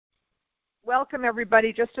welcome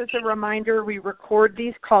everybody. Just as a reminder, we record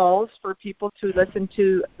these calls for people to listen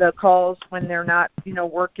to the calls when they're not,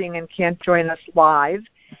 working and can't join us live.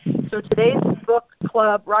 So today's book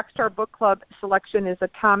club, Rockstar Book Club selection is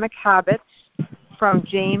Atomic Habits from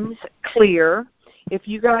James Clear. If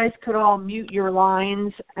you guys could all mute your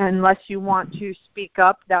lines unless you want to speak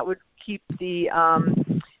up, that would keep the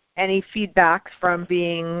any feedback from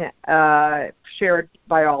being shared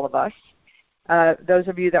by all of us. Those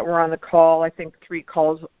of you that were on the call, I think 3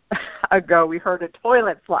 calls ago, we heard a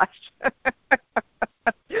toilet flush.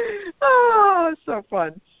 Oh, so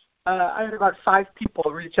fun. I had about 5 people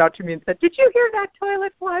reach out to me and said, did you hear that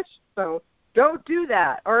toilet flush? So don't do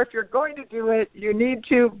that. Or if you're going to do it, you need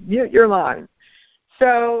to mute your line.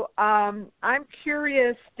 So I'm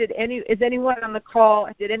curious, did anyone on the call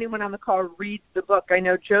read the book? I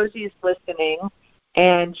know Josie is listening,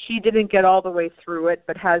 and she didn't get all the way through it,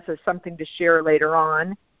 but has something to share later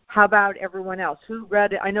on. How about everyone else? Who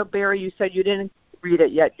read it? I know, Barry, you said you didn't read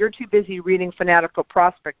it yet. You're too busy reading Fanatical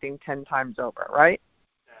Prospecting 10 times over, right?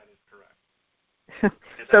 That is correct.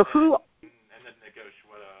 So who? And then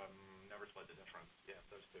Never Split the Difference. Yeah,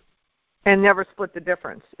 those 2. And Never Split the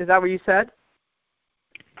Difference. Is that what you said?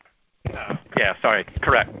 Yeah, sorry.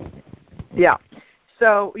 Correct. Yeah.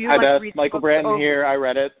 So you Hi, like to Beth. read Michael Branton here. I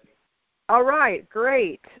read it. All right.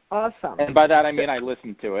 Great. Awesome. And by that I mean I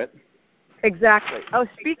listened to it. Exactly. Oh,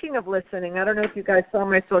 speaking of listening, I don't know if you guys saw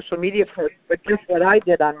my social media post, but just what I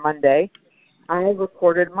did on Monday, I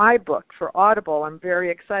recorded my book for Audible. I'm very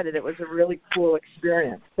excited. It was a really cool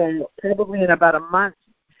experience. So probably in about a month,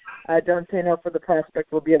 Don't Say No for the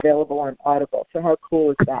Prospect will be available on Audible. So how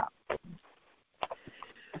cool is that?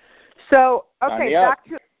 So, okay,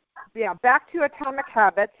 back to Atomic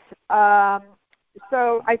Habits.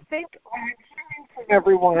 So I think what I'm hearing from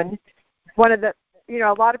everyone,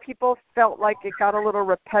 a lot of people felt like it got a little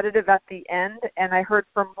repetitive at the end, and I heard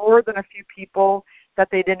from more than a few people that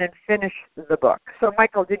they didn't finish the book. So,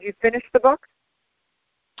 Michael, did you finish the book?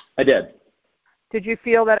 I did. Did you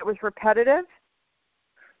feel that it was repetitive?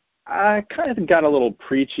 I kind of got a little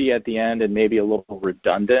preachy at the end and maybe a little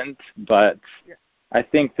redundant, but I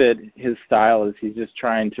think that his style is he's just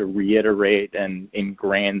trying to reiterate and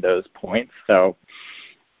ingrain those points. So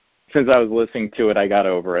since I was listening to it, I got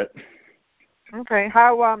over it. Okay.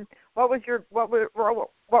 How? What were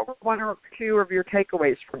 1 or 2 of your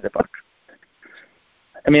takeaways from the book?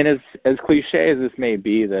 I mean, as cliche as this may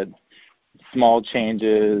be, that small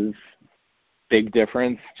changes, big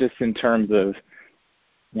difference, just in terms of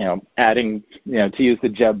adding, to use the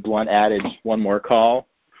Jeb Blunt adage, one more call.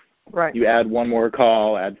 Right. You add 1 more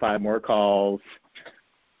call, add 5 more calls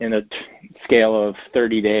in a scale of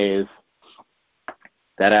 30 days.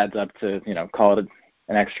 That adds up to, call it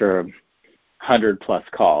an extra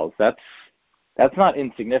 100+ calls. That's not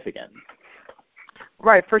insignificant.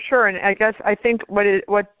 Right, for sure. And I think what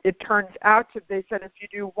it turns out to, they said if you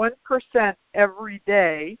do 1% every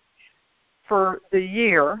day for the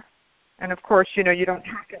year, and of course, you don't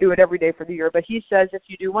have to do it every day for the year, but he says if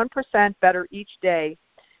you do 1% better each day,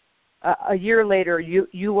 a year later,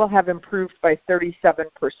 you will have improved by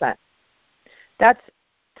 37%. That's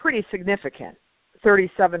pretty significant,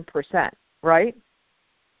 37%, right?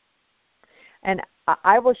 And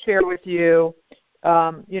I will share with you,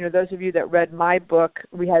 those of you that read my book,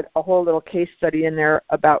 we had a whole little case study in there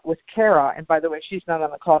with Kara. And by the way, she's not on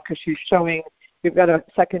the call because she's showing. We've got a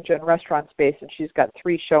second-gen restaurant space, and she's got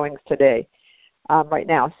 3 showings today, right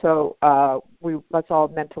now. So let's all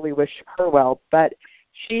mentally wish her well. But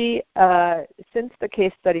she, since the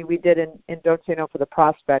case study we did in Don't Say No for the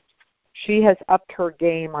Prospect, she has upped her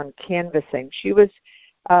game on canvassing. She was,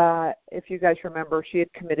 if you guys remember, she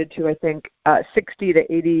had committed to, I think, 60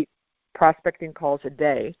 to 80 prospecting calls a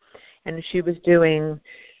day, and she was doing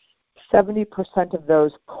 70% of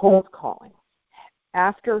those cold calling.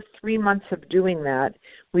 After 3 months of doing that,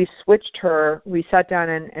 we switched her. We sat down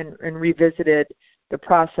and revisited the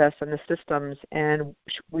process and the systems, and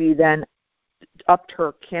we then upped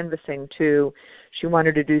her canvassing to, she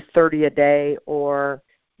wanted to do 30 a day or,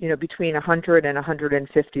 between 100 and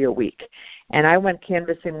 150 a week. And I went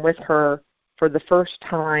canvassing with her for the first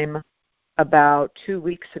time about 2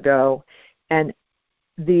 weeks ago, and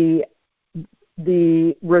the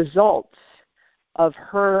results of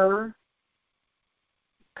her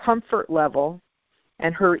comfort level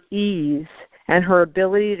and her ease and her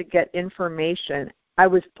ability to get information, I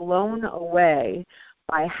was blown away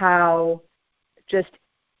by how just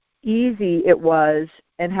easy it was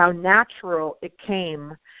and how natural it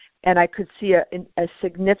came, and I could see a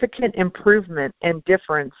significant improvement and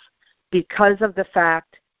difference because of the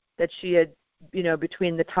fact that she had,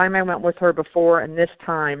 between the time I went with her before and this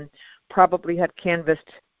time, probably had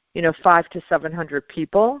canvassed, 500 to 700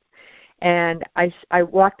 people. And I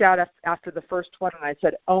walked out after the first one and I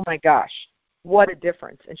said, oh my gosh, what a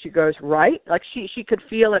difference. And she goes, right? Like she could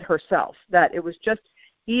feel it herself, that it was just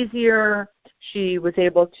easier. She was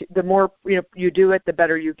able to, the more you do it, the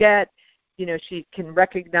better you get. She can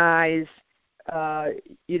recognize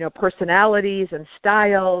personalities and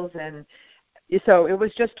styles, and so it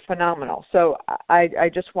was just phenomenal. So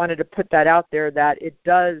I just wanted to put that out there, that it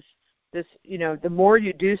does this, the more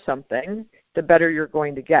you do something, the better you're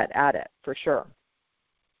going to get at it, for sure.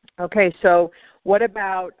 Okay, so what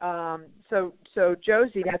about, so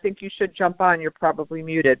Josie, I think you should jump on. You're probably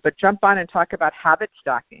muted, but jump on and talk about habit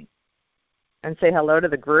stacking and say hello to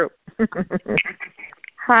the group.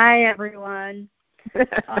 Hi, everyone.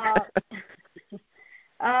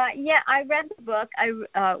 Yeah, I read the book.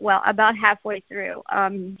 About halfway through.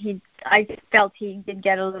 I felt he did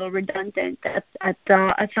get a little redundant at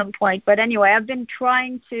some point. But anyway, I've been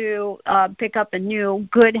trying to pick up a new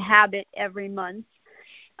good habit every month.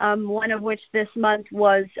 One of which this month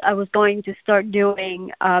was I was going to start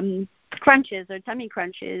doing crunches or tummy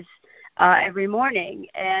crunches every morning.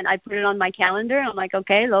 And I put it on my calendar. I'm like,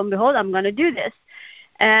 okay, lo and behold, I'm going to do this.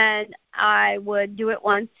 And I would do it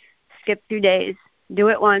once, skip 2 days, do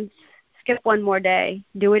it once, skip one more day,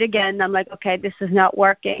 do it again. I'm like, okay, this is not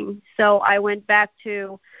working. So I went back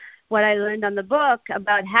to what I learned on the book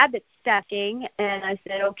about habit stacking, and I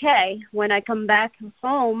said, okay, when I come back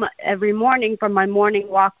home every morning from my morning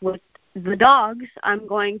walk with the dogs, I'm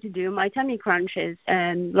going to do my tummy crunches.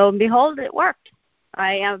 And lo and behold, it worked.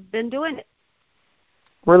 I have been doing it.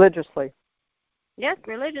 Religiously. Yes,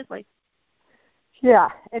 religiously. Yeah.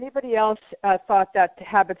 Anybody else thought that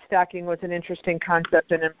habit stacking was an interesting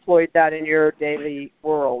concept and employed that in your daily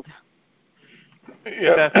world?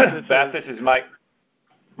 Yeah, Beth, this is Mike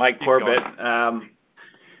Corbett.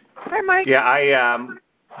 Hi, Mike. Yeah,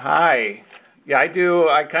 hi. Yeah, I do.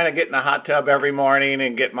 I kind of get in the hot tub every morning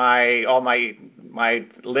and get all my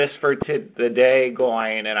list for the day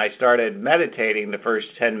going, and I started meditating the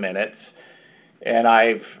first 10 minutes, and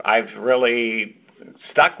I've really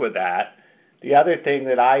stuck with that. The other thing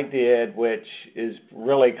that I did, which is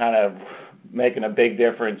really kind of making a big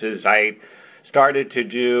difference, is I started to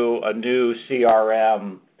do a new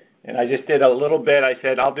CRM, and I just did a little bit. I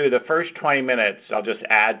said, I'll do the first 20 minutes. I'll just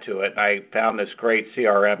add to it. And I found this great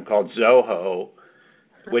CRM called Zoho,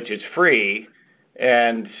 which is free,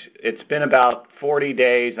 and it's been about 40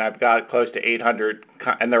 days, and I've got close to 800,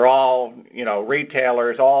 and they're all,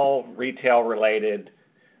 retailers, all retail-related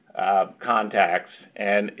contacts,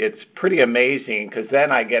 and it's pretty amazing because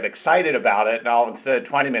then I get excited about it, and instead of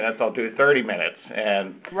 20 minutes, I'll do 30 minutes,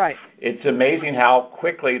 and right. It's amazing how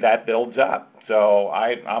quickly that builds up. So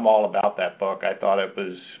I'm all about that book. I thought it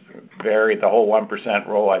was the whole 1%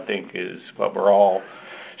 rule, I think, is what we're all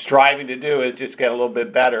striving to do, is just get a little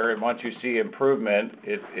bit better, and once you see improvement,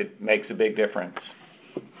 it makes a big difference.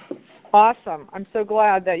 Awesome. I'm so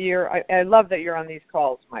glad that I love that you're on these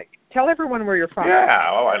calls, Mike. Tell everyone where you're from. Yeah,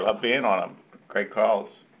 I love being on them. Great calls.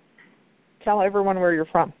 Tell everyone where you're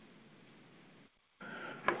from.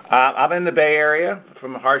 I'm in the Bay Area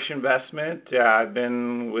from Harsh Investment. I've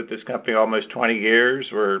been with this company almost 20 years.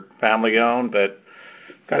 We're family-owned, but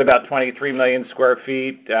got about 23 million square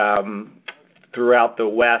feet throughout the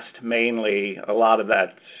West, mainly. A lot of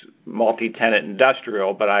that's multi-tenant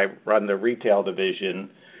industrial, but I run the retail division,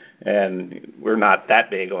 and we're not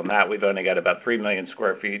that big on that. We've only got about 3 million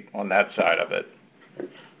square feet on that side of it.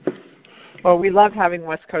 Well, we love having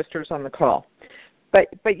West Coasters on the call. But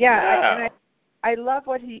yeah. I love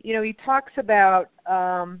what he talks about.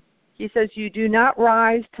 He says, you do not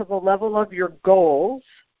rise to the level of your goals.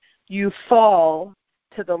 You fall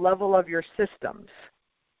to the level of your systems,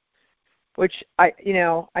 which I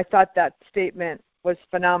thought that statement was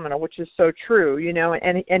phenomenal, which is so true,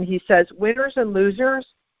 and he says winners and losers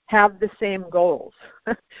have the same goals.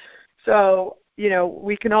 So,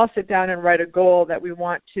 we can all sit down and write a goal that we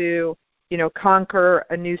want to, conquer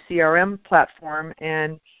a new CRM platform,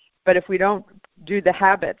 but if we don't do the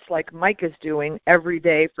habits like Mike is doing every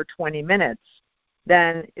day for 20 minutes,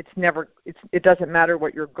 then it doesn't matter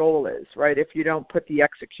what your goal is, right, if you don't put the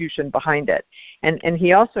execution behind it. And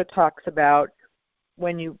he also talks about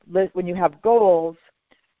when you have goals,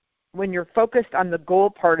 when you're focused on the goal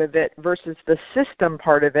part of it versus the system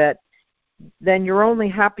part of it, then you're only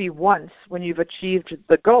happy once when you've achieved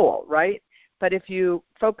the goal, right? But if you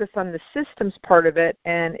focus on the systems part of it,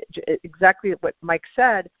 and exactly what Mike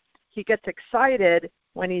said, he gets excited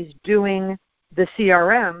when he's doing the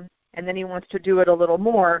CRM, and then he wants to do it a little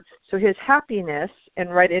more. So his happiness and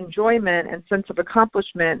enjoyment and sense of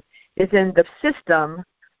accomplishment is in the system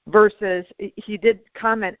versus he did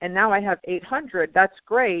comment, and now I have 800. That's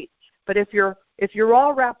great. But if you're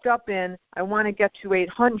all wrapped up in, I want to get to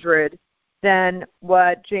 800, then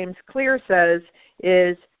what James Clear says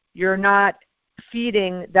is you're not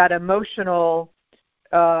feeding that emotional,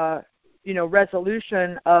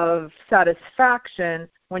 resolution of satisfaction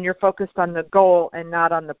when you're focused on the goal and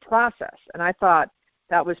not on the process. And I thought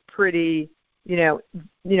that was pretty,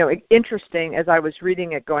 interesting as I was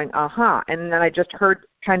reading it, going, aha. And then I just heard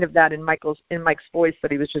kind of that in Mike's voice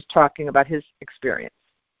that he was just talking about his experience.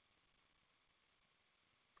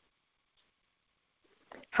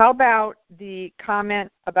 How about the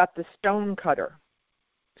comment about the stone cutter?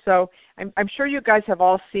 So I'm sure you guys have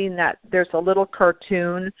all seen that there's a little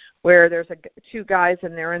cartoon where there's two guys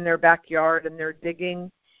and they're in their backyard and they're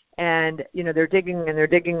digging, and they're digging and they're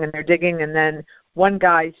digging and they're digging, and then one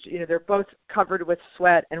guy's they're both covered with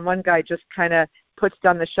sweat, and one guy just kind of puts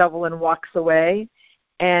down the shovel and walks away,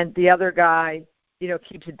 and the other guy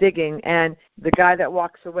keeps digging, and the guy that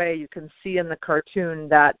walks away, you can see in the cartoon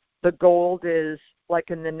that the gold is like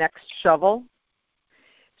in the next shovel.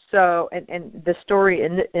 So, and the story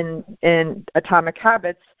in Atomic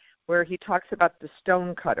Habits where he talks about the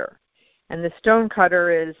stone cutter. And the stone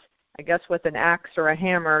cutter is, I guess, with an axe or a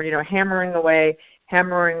hammer, hammering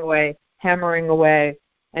away,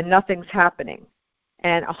 and nothing's happening.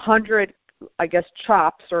 And 100, I guess,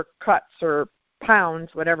 chops or cuts or pounds,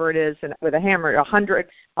 whatever it is, with a hammer, 100.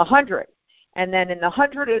 And then in the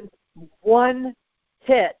 101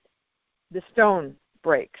 hit, the stone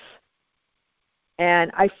breaks.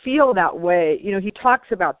 And I feel that way. He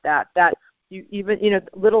talks about that you even,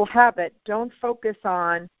 little habit, don't focus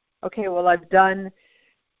on, okay, well, I've done,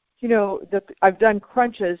 I've done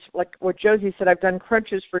crunches, like what Josie said, I've done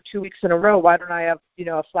crunches for 2 weeks in a row. Why don't I have,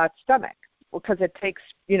 a flat stomach? Well, because it takes,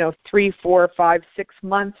 3, 4, 5, 6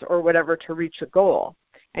 months or whatever to reach a goal.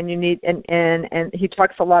 And you need, and he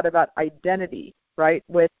talks a lot about identity, right?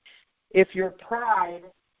 With, if your pride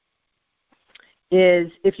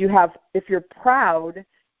is, if you're proud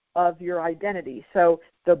of your identity. So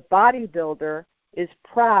the bodybuilder is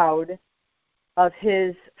proud of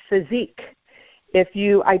his physique. If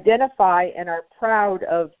you identify and are proud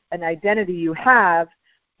of an identity you have,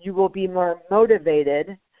 you will be more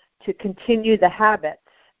motivated to continue the habits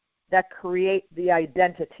that create the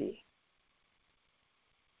identity.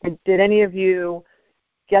 Did any of you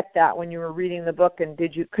get that when you were reading the book, and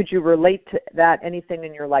could you relate to that, anything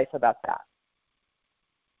in your life about that?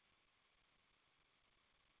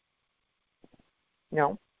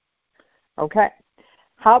 No? Okay.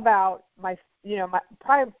 How about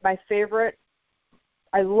probably my favorite,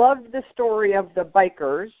 I love the story of the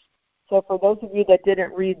bikers. So for those of you that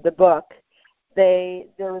didn't read the book, there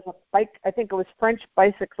was a bike, I think it was French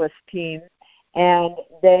bicyclist team, and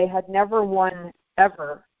they had never won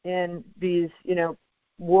ever in these,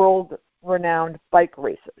 world-renowned bike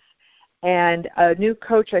races. And a new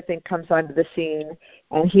coach, I think, comes onto the scene,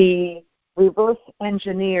 and he reverse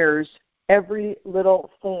engineers every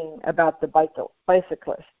little thing about the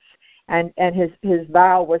bicyclists. And his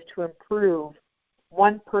vow was to improve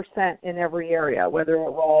 1% in every area, whether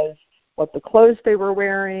it was what the clothes they were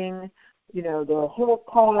wearing, their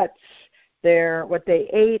haircuts, what they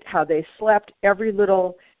ate, how they slept, every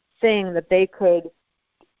little thing that they could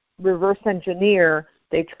reverse engineer,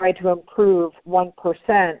 they tried to improve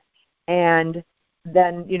 1%. And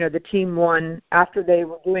then, the team won. After they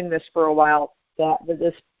were doing this for a while,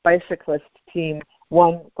 this bicyclist team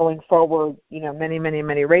won going forward, many, many,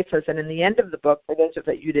 many races. And in the end of the book, for those of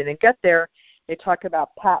you didn't get there, they talk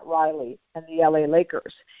about Pat Riley and the LA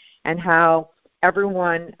Lakers and how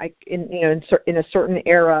everyone, in a certain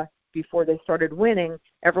era before they started winning,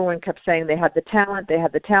 everyone kept saying they had the talent,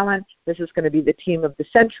 this is going to be the team of the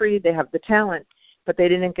century, they have the talent, but they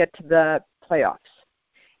didn't get to the playoffs.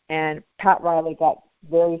 And Pat Riley got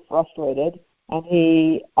very frustrated, and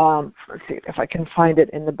he, let's see if I can find it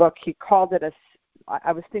in the book, he called it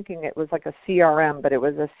I was thinking it was like a CRM, but it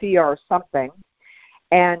was a CR something.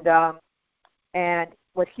 And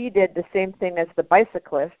what he did, the same thing as the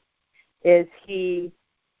bicyclist, is he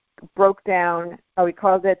broke down, he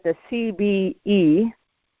called it the CBE.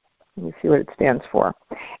 Let me see what it stands for.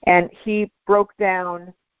 And he broke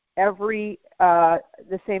down every,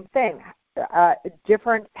 the same thing,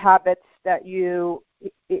 different habits that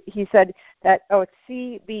he said that, it's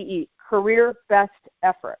CBE, career best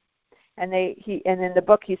effort. And in the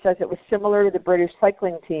book he says it was similar to the British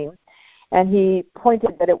cycling team. And he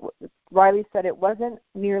pointed that Riley said it wasn't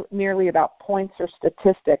merely about points or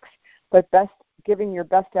statistics, but giving your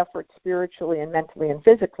best effort spiritually and mentally and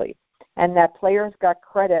physically. And that players got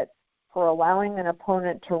credit for allowing an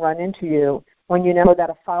opponent to run into you when you know that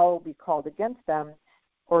a foul will be called against them,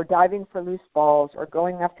 or diving for loose balls, or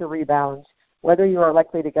going after rebounds, whether you are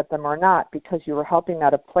likely to get them or not, because you are helping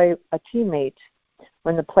out a teammate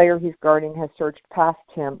when the player he's guarding has surged past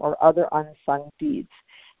him, or other unsung deeds.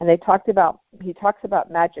 And he talks about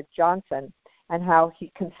Magic Johnson and how he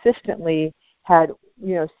consistently had,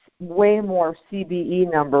 way more CBE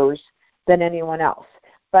numbers than anyone else.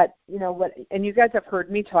 But, and you guys have heard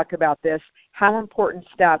me talk about this, how important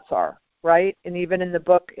stats are, right? And even in the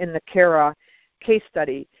book, in the Kara case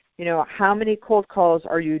study, how many cold calls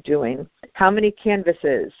are you doing? How many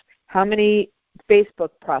canvases? How many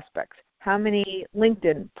Facebook prospects? How many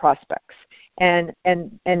LinkedIn prospects? And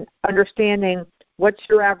understanding what's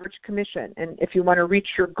your average commission, and if you want to reach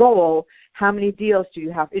your goal, how many deals do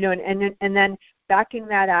you have? And then backing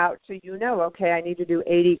that out so okay, I need to do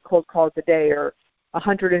 80 cold calls a day, or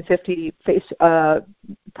 150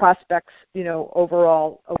 prospects,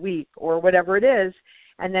 overall a week, or whatever it is,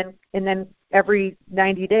 and then every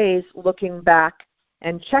 90 days looking back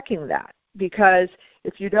and checking that, because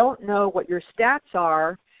if you don't know what your stats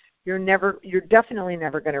are, you're definitely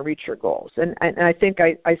never going to reach your goals. And I think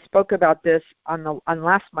I spoke about this on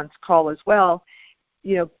last month's call as well.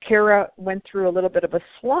 Kara went through a little bit of a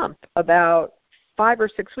slump about 5 or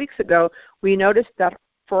 6 weeks ago. We noticed that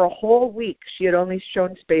for a whole week she had only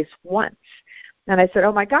shown space once. And I said,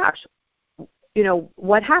 oh my gosh,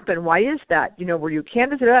 what happened? Why is that? Were you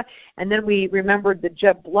canvassing? And then we remembered the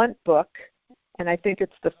Jeb Blount book, and I think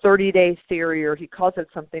it's the 30-day theory, or he calls it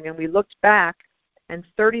something, and we looked back, and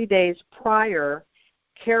 30 days prior,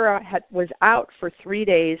 Kara was out for 3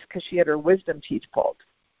 days because she had her wisdom teeth pulled.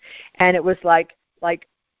 And it was like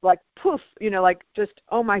poof, just,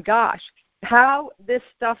 oh my gosh, how this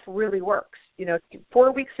stuff really works.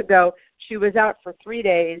 4 weeks ago, she was out for 3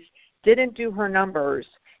 days, didn't do her numbers,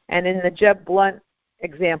 and in the Jeb Blount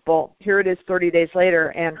example, here it is 30 days later,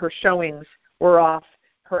 and her showings were off.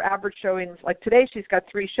 Her average showings, like today she's got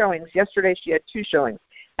 3 showings. Yesterday she had 2 showings.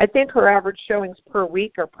 I think her average showings per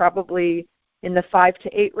week are probably in the 5 to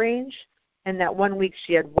 8 range, and that 1 week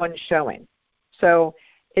she had 1 showing. So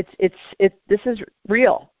this is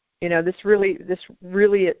real. This really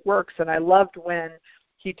it works. And I loved when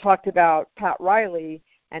he talked about Pat Riley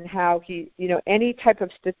and how he, any type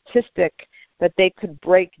of statistic that they could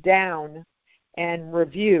break down and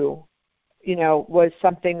review, was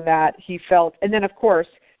something that he felt. And then of course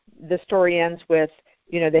the story ends with,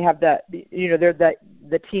 they have they're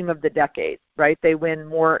the team of the decade, right? They win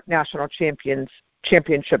more national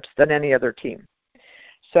championships than any other team.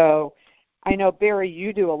 So I know, Barry,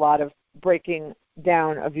 you do a lot of breaking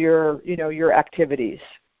down of your activities.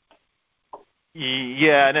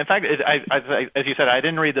 Yeah, and in fact, as you said, I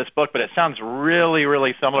didn't read this book, but it sounds really,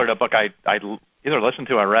 really similar to a book I either listened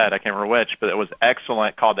to or read, I can't remember which, but it was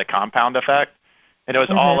excellent, called The Compound Effect. And it was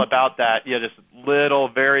all about that, just little,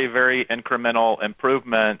 very, very incremental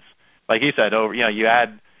improvements. Like you said, you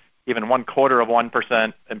add even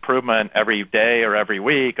 0.25% improvement every day or every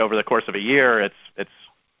week over the course of a year. It's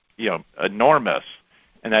enormous.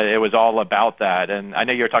 And that it was all about that. And I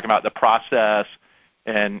know you were talking about the process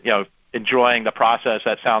and enjoying the process.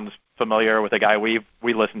 That sounds familiar with a guy we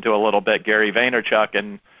listened to a little bit, Gary Vaynerchuk,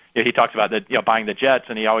 and he talks about buying the jets,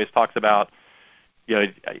 and he always talks about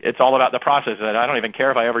it's all about the process. And I don't even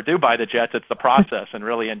care if I ever do buy the jets. It's the process, and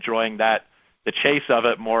really enjoying the chase of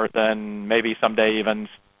it more than maybe someday even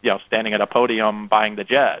standing at a podium buying the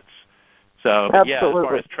jets. So Absolutely. Yeah, as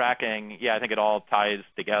far as tracking, I think it all ties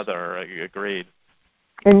together. Agreed.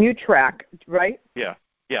 And you track, right? Yeah.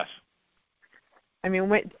 Yes. I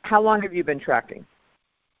mean, how long have you been tracking?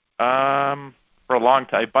 For a long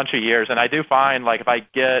time, a bunch of years, and I do find if I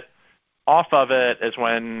get off of it is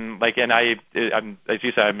when I'm, as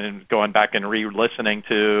you said, I'm going back and re-listening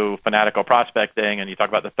to Fanatical Prospecting, and you talk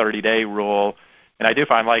about the 30-day rule, and I do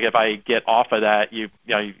find if I get off of that,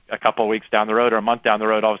 a couple of weeks down the road or a month down the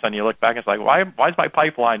road, all of a sudden you look back and it's why is my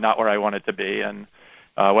pipeline not where I want it to be? And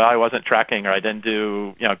I wasn't tracking, or I didn't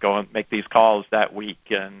do go and make these calls that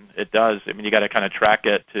week, and it does. I mean, you got to kind of track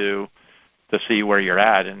it to see where you're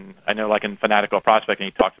at. And I know in Fanatical Prospecting,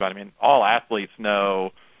 he talks about, all athletes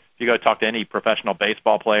know. If you go talk to any professional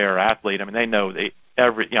baseball player or athlete, they know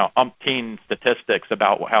every umpteen statistics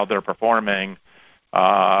about how they're performing.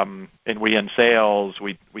 And we in sales,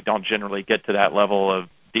 we don't generally get to that level of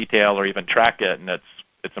detail or even track it, and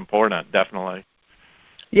it's important, definitely.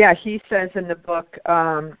 Yeah, he says in the book,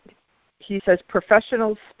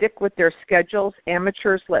 professionals stick with their schedules,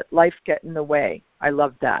 amateurs let life get in the way. I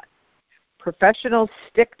love that. Professionals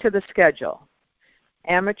stick to the schedule.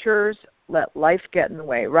 Amateurs let life get in the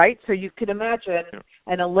way, right? So you can imagine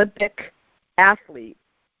an Olympic athlete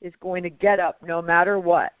is going to get up no matter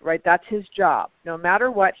what, right? That's his job. No matter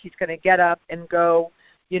what, he's going to get up and go,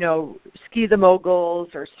 ski the moguls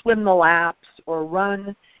or swim the laps or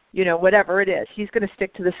run, whatever it is. He's going to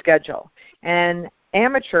stick to the schedule. And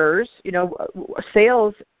amateurs,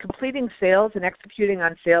 completing sales and executing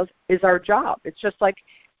on sales is our job. It's just like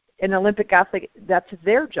an Olympic athlete, that's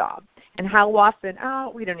their job. And how often,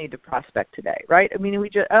 we don't need to prospect today, right? I mean, we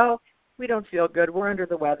don't feel good, we're under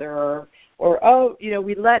the weather, or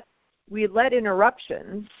we let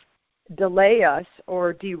interruptions delay us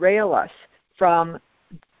or derail us from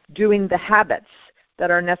doing the habits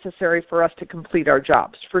that are necessary for us to complete our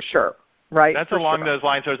jobs, for sure, right? That's along those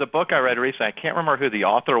lines. There's a book I read recently. I can't remember who the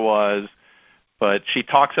author was, but she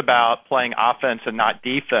talks about playing offense and not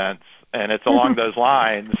defense, and it's along those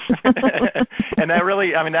lines. And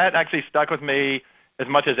that actually stuck with me as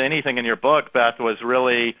much as anything in your book, Beth, was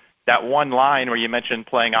really that one line where you mentioned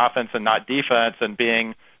playing offense and not defense and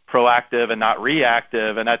being proactive and not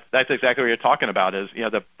reactive, and that's exactly what you're talking about is,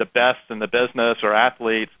 the best in the business or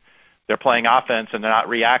athletes, they're playing offense and they're not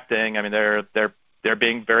reacting. I mean, they're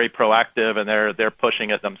being very proactive and they're pushing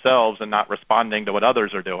it themselves and not responding to what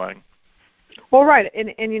others are doing. Well, right,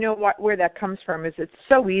 and where that comes from is it's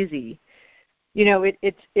so easy.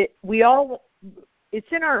 It's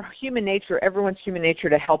in our human nature, everyone's human nature,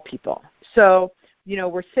 to help people. So,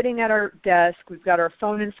 we're sitting at our desk, we've got our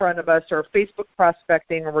phone in front of us, or Facebook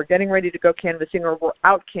prospecting, or we're getting ready to go canvassing, or we're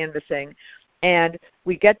out canvassing, and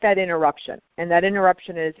we get that interruption. And that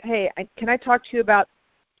interruption is, hey, can I talk to you about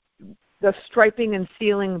the striping and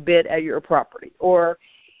sealing bid at your property? Or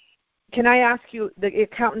can I ask you, the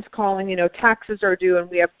accountant's calling, taxes are due, and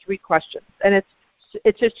we have 3 questions. And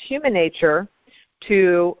it's just human nature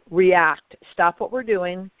to react, stop what we're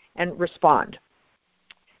doing, and respond.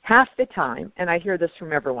 Half the time, and I hear this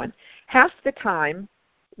from everyone, half the time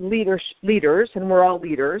leaders, and we're all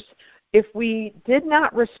leaders, if we did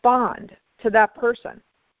not respond to that person,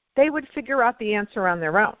 they would figure out the answer on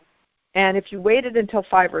their own. And if you waited until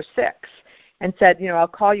 5 or 6 and said, I'll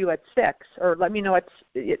call you at 6, or let me know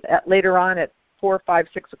later on at 4, 5,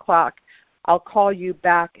 6 o'clock, I'll call you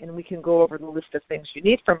back and we can go over the list of things you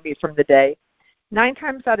need from me from the day, 9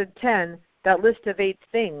 times out of 10, that list of 8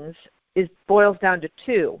 things boils down to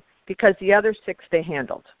 2 because the other 6 they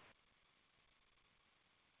handled.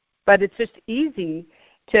 But it's just easy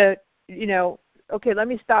to, okay, let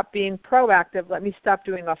me stop being proactive. Let me stop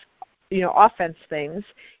doing offense things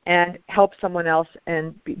and help someone else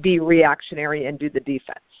and be reactionary and do the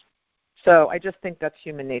defense. So I just think that's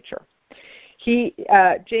human nature.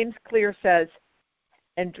 James Clear says,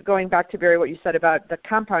 and going back to Barry, what you said about the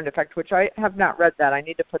compound effect, which I have not read that. I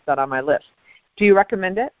need to put that on my list. Do you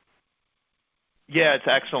recommend it? Yeah, it's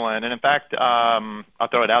excellent. And in fact, I'll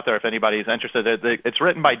throw it out there if anybody's interested. It's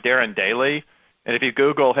written by Darren Daly. And if you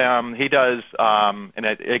Google him, he does,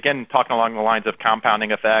 again, talking along the lines of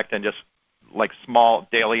compounding effect and just like small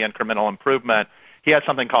daily incremental improvement, he has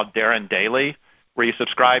something called Darren Daily where you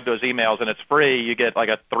subscribe to his emails and it's free. You get like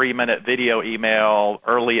a 3-minute video email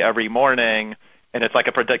early every morning, and it's like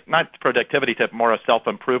not productivity tip, more a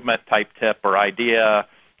self-improvement type tip or idea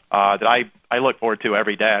that I look forward to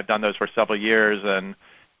every day. I've done those for several years, and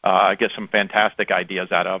I get some fantastic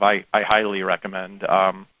ideas out of. I highly recommend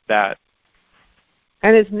that.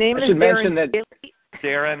 And his name is Darren Daily?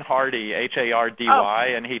 Darren Hardy, Hardy,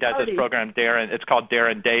 and he does his program, it's called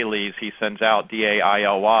Darren Dailies. He sends out Daily.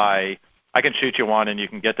 I can shoot you one and you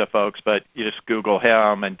can get to folks, but you just Google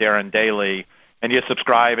him and Darren Daily, and you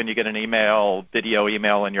subscribe and you get an video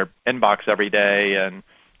email in your inbox every day, and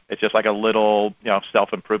it's just like a little,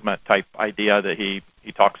 self-improvement type idea that he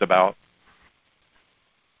talks about.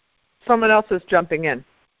 Someone else is jumping in.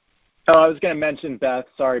 Oh, I was going to mention Beth.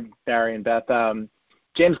 Sorry, Barry and Beth.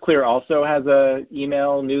 James Clear also has a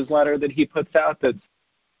email newsletter that he puts out that's,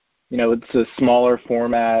 it's a smaller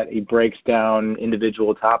format. He breaks down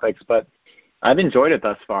individual topics, but I've enjoyed it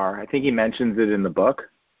thus far. I think he mentions it in the book,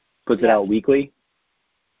 puts it out weekly.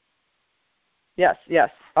 Yes,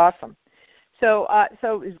 awesome. So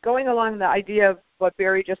is going along the idea of what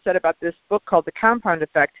Barry just said about this book called The Compound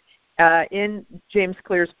Effect, in James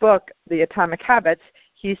Clear's book, The Atomic Habits,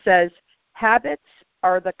 he says, habits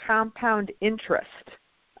are the compound interest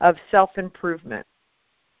of self-improvement.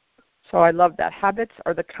 So I love that. Habits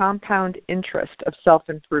are the compound interest of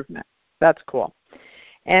self-improvement. That's cool.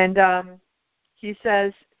 And he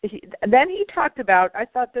says, then he talked about, I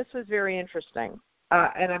thought this was very interesting,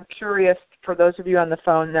 and I'm curious for those of you on the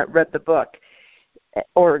phone that read the book,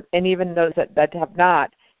 and even those that have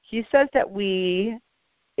not, he says that we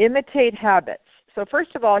imitate habits. So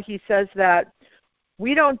first of all, he says that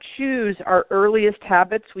we don't choose our earliest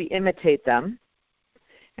habits, we imitate them.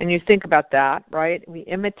 And you think about that, right? We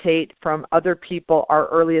imitate from other people our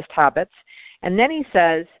earliest habits. And then he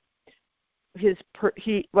says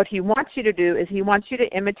what he wants you to do is he wants you to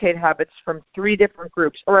imitate habits from 3 different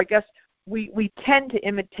groups. Or I guess we tend to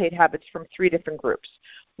imitate habits from 3 different groups.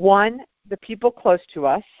 1, the people close to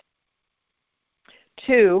us.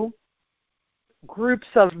 2, groups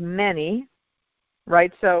of many,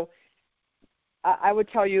 right? So I would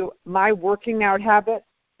tell you my working out habit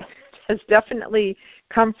has definitely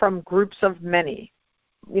come from groups of many,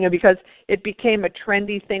 because it became a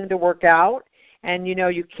trendy thing to work out. And,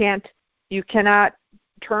 you cannot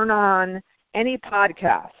turn on any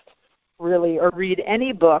podcast really, or read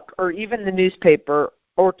any book, or even the newspaper,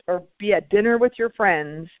 or be at dinner with your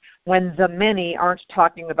friends when the many aren't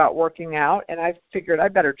talking about working out. And I figured I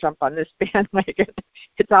better jump on this bandwagon.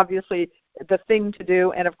 It's obviously the thing to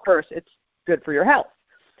do, and of course it's good for your health.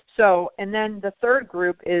 So, and then the 3rd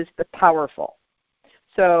group is the powerful.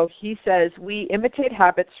 So he says we imitate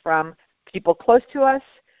habits from people close to us,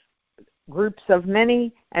 groups of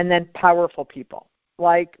many, and then powerful people.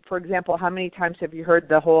 Like, for example, how many times have you heard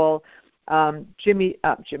the whole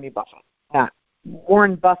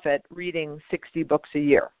Warren Buffett reading 60 books a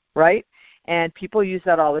year, right? And people use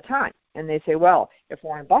that all the time. And they say, well, if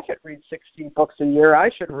Warren Buffett reads 60 books a year, I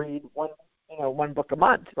should read one book a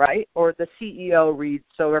month, right? Or the CEO reads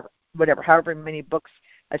however many books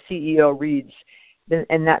a CEO reads,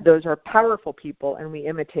 and those are powerful people, and we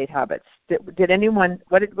imitate habits. Did anyone?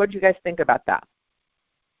 What did you guys think about that?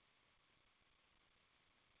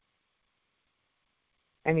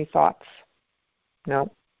 Any thoughts?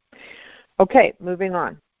 No? Okay, moving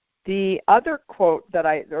on. The other quote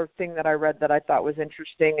thing that I read that I thought was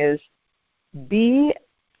interesting is, be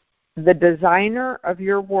the designer of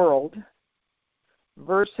your world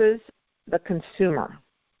versus the consumer.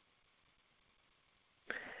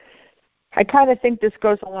 I kind of think this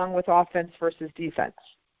goes along with offense versus defense.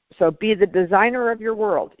 So be the designer of your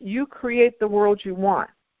world. You create the world you want.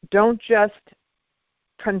 Don't just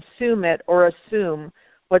consume it or assume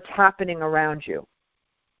what's happening around you.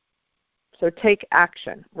 So take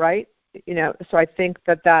action, right? So I think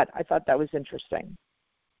I thought that was interesting.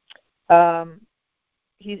 I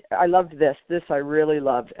loved this. This I really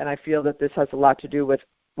loved, and I feel that this has a lot to do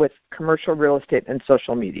with commercial real estate and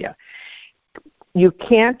social media. You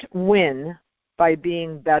can't win by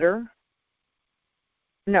being better.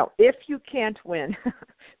 No, if you can't win,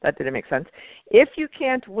 that didn't make sense. If you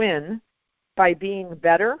can't win by being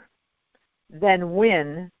better, then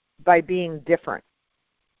win by being different.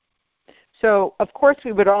 So, of course,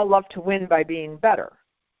 we would all love to win by being better.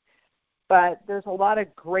 But there's a lot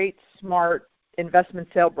of great, smart investment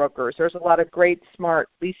sale brokers. There's a lot of great, smart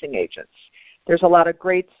leasing agents. There's a lot of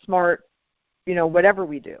great, smart, whatever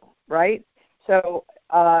we do, right? So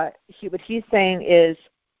what he's saying is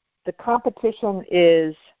the competition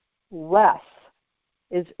is less,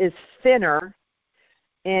 is thinner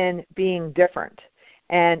in being different.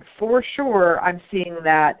 And for sure, I'm seeing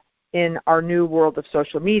that in our new world of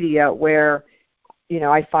social media where,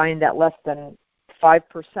 I find that less than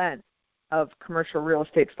 5% of commercial real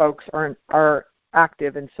estate folks are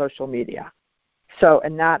active in social media. So,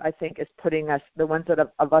 and that I think is putting us, the ones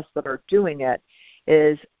of us that are doing it,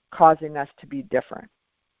 is causing us to be different.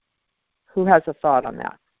 Who has a thought on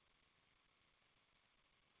that?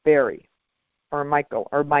 Barry or Michael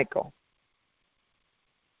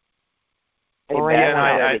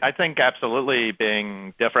I think absolutely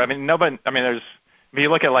being different. If you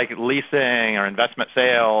look at like leasing or investment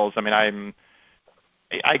sales, I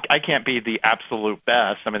can't be the absolute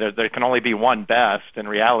best. There can only be one best in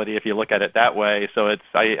reality if you look at it that way. So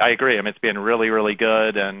I agree. It's being really, really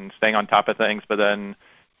good and staying on top of things, but then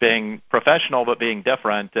being professional but being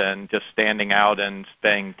different and just standing out and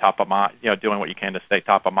staying top of mind, doing what you can to stay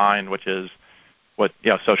top of mind, which is what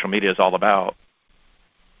social media is all about.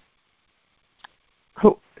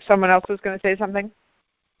 Someone else was going to say something?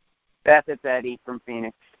 Beth, it's Eddie from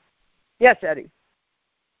Phoenix. Yes, Eddie.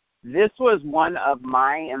 This was one of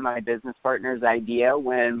my and my business partner's idea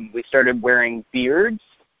when we started wearing beards,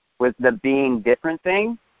 with the being different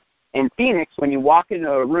thing. In Phoenix, when you walk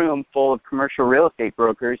into a room full of commercial real estate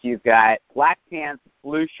brokers, you've got black pants,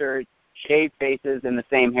 blue shirts, shaved faces, and the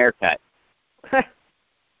same haircut.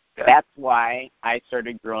 That's why I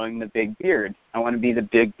started growing the big beard. I want to be the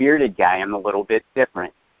big bearded guy. I'm a little bit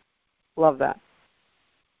different. Love that.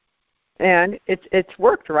 And it's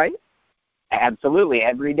worked, right? Absolutely.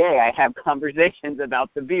 Every day I have conversations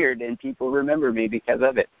about the beard, and people remember me because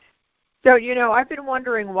of it. So, I've been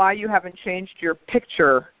wondering why you haven't changed your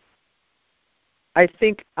picture. I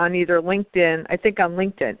think on either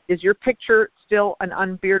LinkedIn. Is your picture still an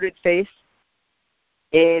unbearded face?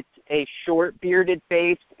 It's a short bearded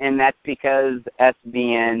face, and that's because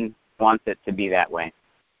SVN wants it to be that way.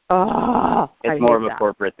 Oh, it's more of a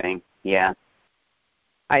corporate thing. Yeah.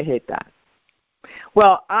 I hate that.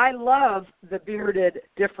 Well, I love the bearded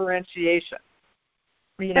differentiation.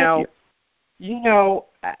 You know,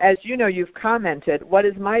 as you know, you've commented, what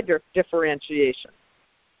is my differentiation?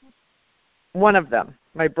 One of them,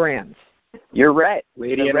 my brands. You're red.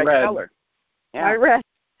 Lady in red color. Yeah. My red.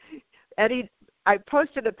 Eddie, I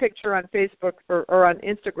posted a picture on Facebook or on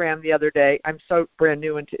Instagram the other day. I'm so brand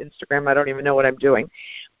new into Instagram, I don't even know what I'm doing.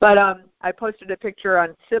 But I posted a picture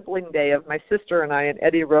on Sibling Day of my sister and I, and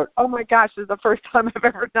Eddie wrote, "Oh my gosh, this is the first time I've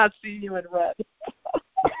ever not seen you in red."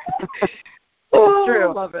 It's true.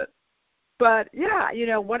 I love it. But yeah, you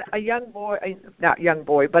know, a young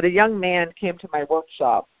man came to my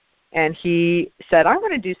workshop, and he said, "I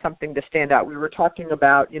want to do something to stand out." We were talking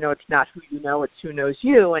about, you know, it's not who you know, it's who knows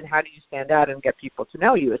you, and how do you stand out and get people to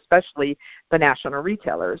know you, especially the national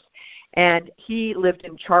retailers. And he lived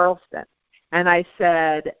in Charleston. And I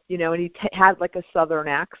said, you know, and he had like a Southern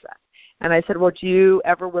accent. And I said, "Well, do you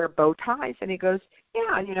ever wear bow ties?" And he goes,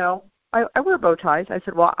 "Yeah, you know, I wear bow ties." I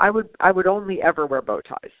said, "Well, I would only ever wear bow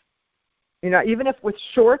ties. You know, even if with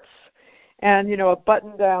shorts and, you know, a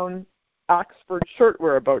button-down Oxford shirt,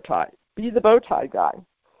 wear a bow tie. Be the bow tie guy."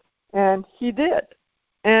 And he did.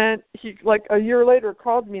 And he, like, a year later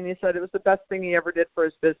called me and he said it was the best thing he ever did for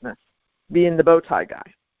his business, being the bow tie guy.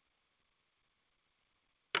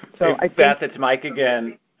 So hey, Beth, it's Mike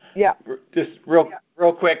again. Yeah. Just real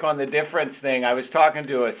quick on the difference thing. I was talking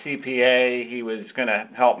to a CPA. He was going to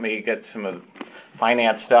help me get some of the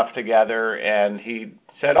finance stuff together, and he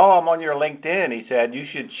said, "Oh, I'm on your LinkedIn." He said, "You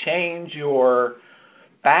should change your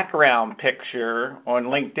background picture on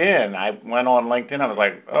LinkedIn." I went on LinkedIn. I was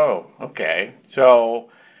like, "Oh, okay." So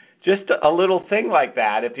just a little thing like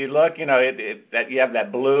that. If you look, you know, that you have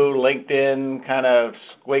that blue LinkedIn kind of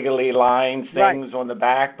squiggly lines things on the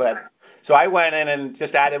back. But so I went in and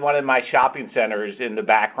just added one of my shopping centers in the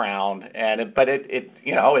background, and it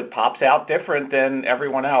you know, it pops out different than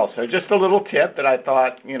everyone else. So just a little tip that I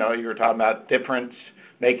thought, you know, you were talking about difference,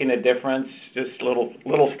 making a difference. Just little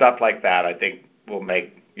stuff like that, I think, will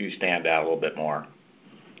make you stand out a little bit more.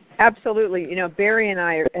 Absolutely. You know, Barry and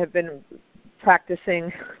I have been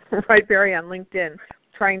practicing, right, Barry, on LinkedIn,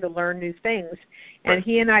 trying to learn new things. And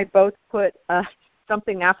he and I both put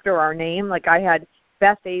something after our name. Like I had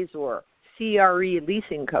Beth Azor, CRE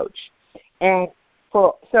leasing coach. And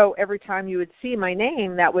so every time you would see my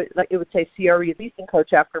name, it would say CRE leasing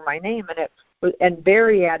coach after my name. And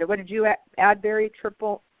Barry added, what did you add, Barry?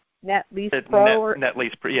 Triple Net Lease Pro? Net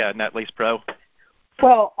Lease Pro.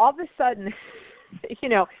 Well, all of a sudden, you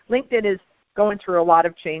know, LinkedIn is going through a lot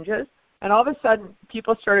of changes. And all of a sudden,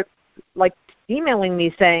 people started, like, emailing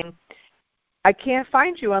me saying, "I can't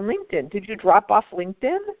find you on LinkedIn. Did you drop off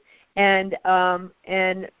LinkedIn?" And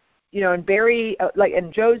you know, and Barry,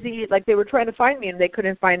 and Josie, like, they were trying to find me, and they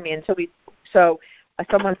couldn't find me. And so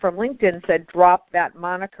someone from LinkedIn said, "Drop that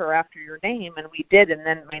moniker after your name," and we did, and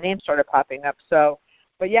then my name started popping up. So,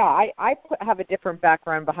 but yeah, I have a different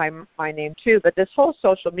background behind my name too. But this whole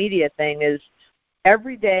social media thing is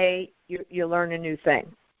every day you learn a new thing.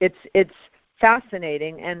 It's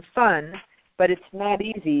fascinating and fun, but it's not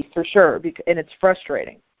easy for sure, and it's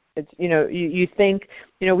frustrating. It's, you know, you think,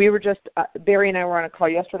 you know, we were just Barry and I were on a call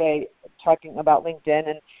yesterday talking about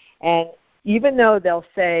LinkedIn, and even though they'll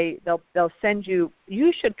say they'll send you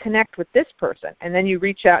should connect with this person, and then you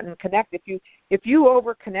reach out and connect. If you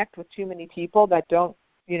over connect with too many people that don't,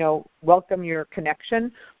 you know, welcome your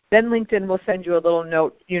connection, then LinkedIn will send you a little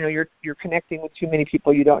note, you know, you're connecting with too many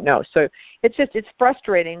people you don't know. So it's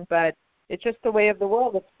frustrating, but it's just the way of the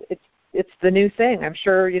world. It's the new thing. I'm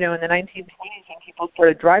sure, you know, in the 1920s when people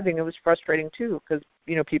started driving, it was frustrating too, because,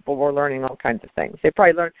 you know, people were learning all kinds of things. They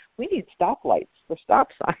probably learned we need stoplights or stop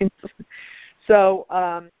signs. So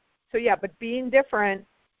yeah, but being different,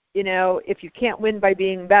 you know, if you can't win by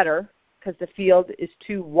being better because the field is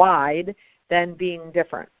too wide, then being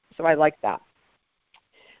different. So I like that.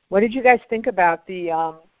 What did you guys think about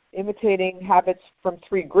the imitating habits from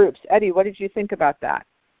 3 groups? Eddie, what did you think about that?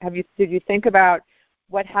 Did you think about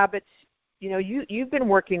what habits, you know, you've been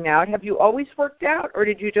working out. Have you always worked out, or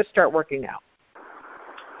did you just start working out?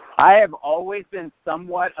 I have always been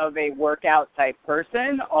somewhat of a workout type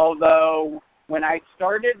person, although when I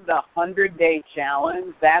started the 100-day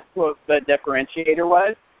challenge, that's what the differentiator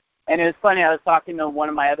was. And it was funny, I was talking to one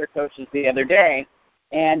of my other coaches the other day,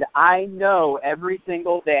 and I know every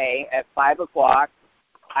single day at 5 o'clock,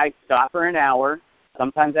 I stop for an hour.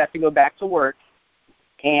 Sometimes I have to go back to work,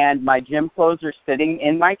 and my gym clothes are sitting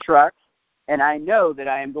in my truck, and I know that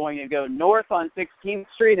I am going to go north on 16th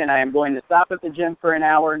Street, and I am going to stop at the gym for an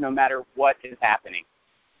hour no matter what is happening.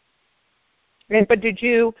 But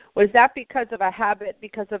was that because of a habit,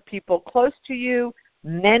 because of people close to you,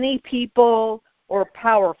 many people, or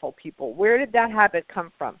powerful people? Where did that habit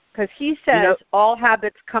come from? Because he says all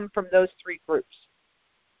habits come from those three groups.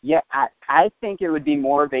 Yeah, I think it would be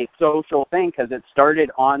more of a social thing because it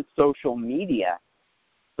started on social media.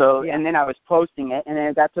 So, and then I was posting it, and then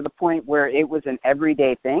it got to the point where it was an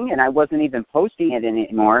everyday thing, and I wasn't even posting it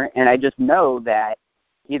anymore, and I just know that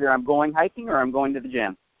either I'm going hiking or I'm going to the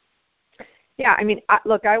gym. Yeah, I mean,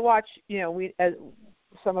 look, I watch, as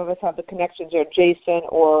some of us have the connections there, Jason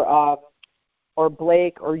or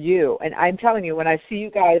Blake or you, and I'm telling you, when I see you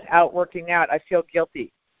guys out working out, I feel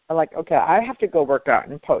guilty. I'm like, okay, I have to go work out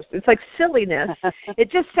and post. It's like silliness.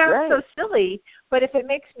 It just sounds so silly, but if it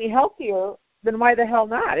makes me healthier, then why the hell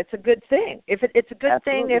not? It's a good thing. It's a good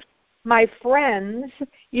thing if my friends,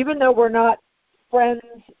 even though we're not friends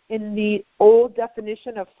in the old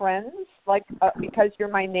definition of friends, like because you're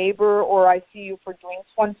my neighbor or I see you for drinks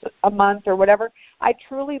once a month or whatever, I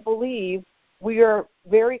truly believe we are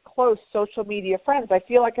very close social media friends. I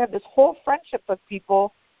feel like I have this whole friendship with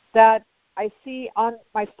people that I see on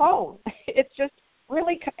my phone. It's just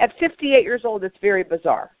really, at 58 years old, it's very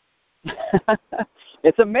bizarre.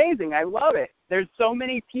 It's amazing. I love it. There's so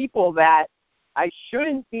many people that I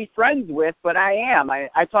shouldn't be friends with, but I am.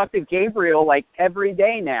 I talk to Gabriel like every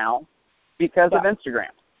day now because of Instagram.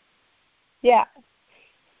 Yeah.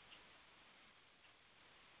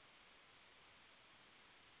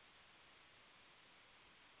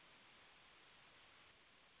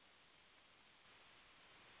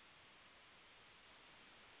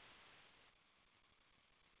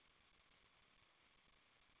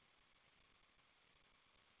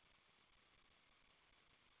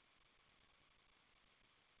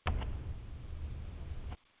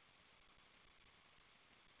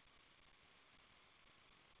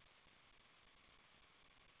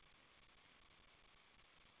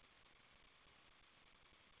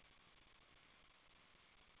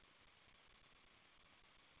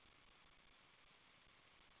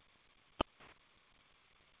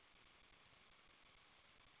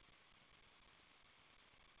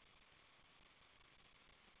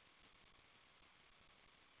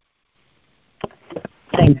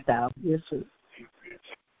 Thanks, Al. Yes, sir.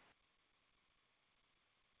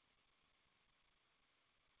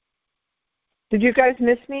 Did you guys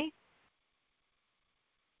miss me?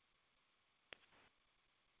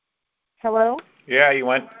 Hello? Yeah, you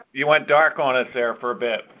went dark on us there for a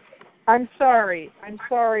bit. I'm sorry.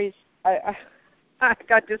 I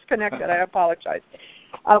got disconnected. I apologize.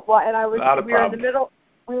 And I was.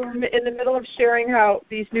 We were in the middle of sharing how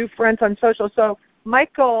these new friends on social. So,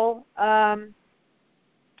 Michael,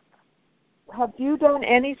 have you done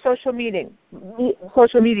any social media,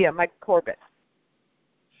 Mike Corbett?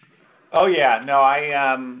 Oh yeah, no,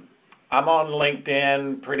 I'm on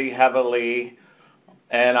LinkedIn pretty heavily,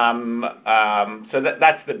 and so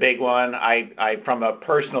that's the big one. I from a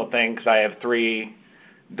personal thing, because I have 3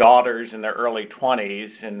 daughters in their early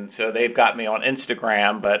 20s, and so they've got me on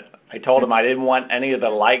Instagram. But I told them I didn't want any of the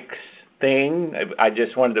likes thing. I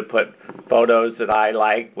just wanted to put photos that I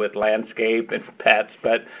like with landscape and pets,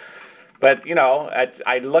 but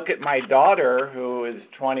I look at my daughter who is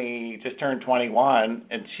 20, just turned 21,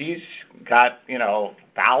 and she's got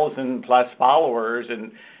 1,000+ followers,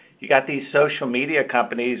 and you got these social media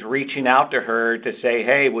companies reaching out to her to say,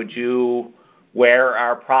 hey, would you wear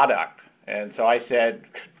our product? And so I said,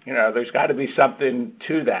 there's got to be something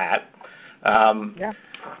to that. Yeah.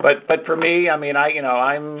 But for me, I mean,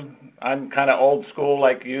 I'm kind of old school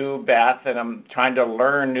like you, Beth, and I'm trying to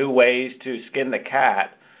learn new ways to skin the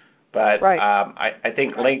cat. But I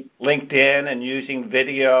think LinkedIn and using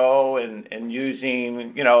video and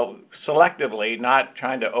using, selectively, not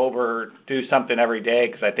trying to overdo something every day,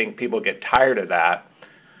 because I think people get tired of that.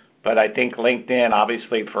 But I think LinkedIn,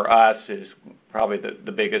 obviously, for us is probably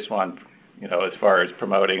the biggest one, as far as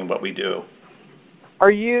promoting what we do. Are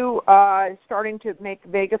you starting to make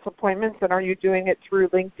Vegas appointments, and are you doing it through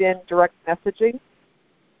LinkedIn direct messaging?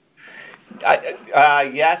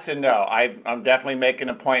 Yes and no. I'm definitely making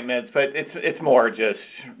appointments, but it's more just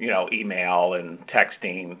email and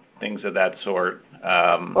texting, things of that sort.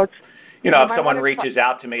 If someone reaches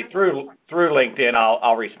out to me through LinkedIn,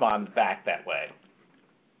 I'll respond back that way.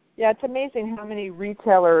 Yeah, it's amazing how many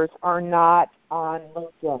retailers are not on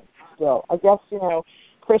LinkedIn still. I guess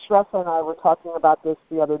Chris Russell and I were talking about this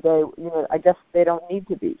the other day. I guess they don't need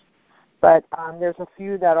to be, but there's a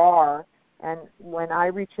few that are. And when I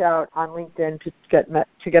reach out on LinkedIn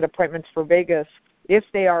to get appointments for Vegas, if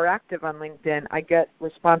they are active on LinkedIn, I get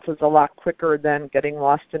responses a lot quicker than getting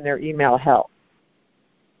lost in their email hell.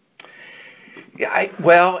 Yeah,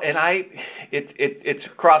 it's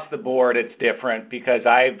across the board. It's different because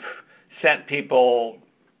I've sent people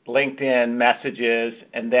LinkedIn messages,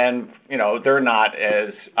 and then they're not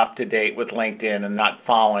as up to date with LinkedIn and not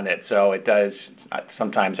following it. So it does.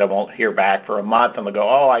 Sometimes I won't hear back for a month, and they'll go,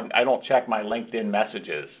 "Oh, I don't check my LinkedIn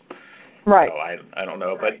messages." Right. So I don't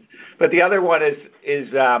know, but the other one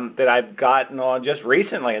is that I've gotten on just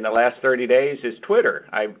recently in the last 30 days is Twitter.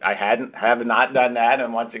 I have not done that,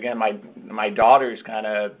 and once again my daughters kind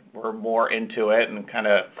of were more into it and kind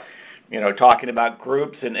of talking about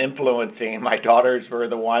groups and influencing. My daughters were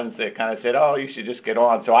the ones that kind of said, "Oh, you should just get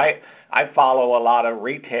on." So I follow a lot of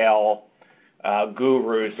retail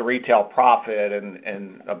gurus, the Retail Prophet,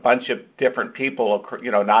 and a bunch of different people,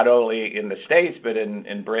 not only in the States but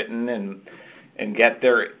in Britain, and get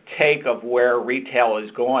their take of where retail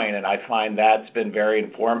is going. And I find that's been very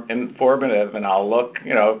informative. And I'll look,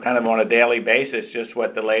 kind of on a daily basis, just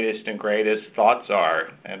what the latest and greatest thoughts are,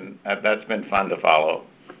 and that's been fun to follow.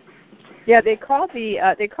 Yeah, they call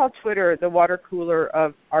Twitter the water cooler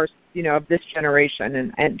of our, of this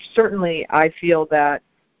generation, and certainly I feel that.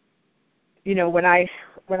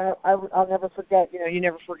 I'll never forget, you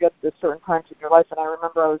never forget the certain times in your life. And I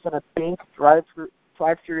remember I was in a bank drive-through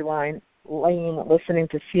lane listening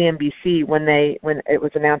to CNBC when it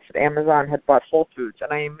was announced that Amazon had bought Whole Foods,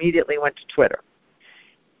 and I immediately went to Twitter,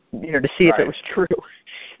 to see if it was true,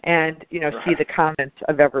 and see the comments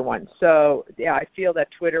of everyone. So yeah, I feel that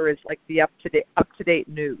Twitter is like the up to date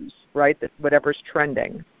news, right? That whatever's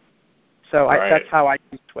trending. So that's how I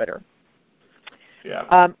use Twitter.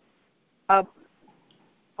 Yeah.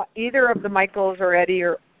 Either of the Michaels or Eddie,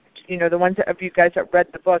 or the ones of you guys that read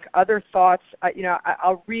the book, other thoughts?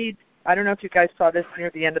 I'll read. I don't know if you guys saw this near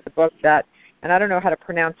the end of the book, and I don't know how to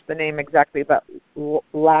pronounce the name exactly, but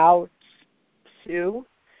Lao Tzu,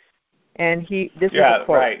 and this is a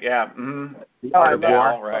quote. Right. Yeah. Mm-hmm.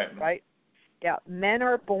 Right. Yeah. Men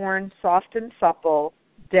are born soft and supple.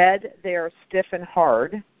 Dead, they are stiff and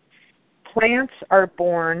hard. Plants are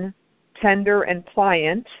born tender and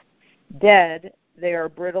pliant. Dead, they are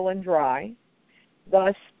brittle and dry.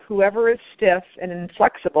 Thus, whoever is stiff and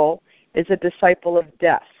inflexible is a disciple of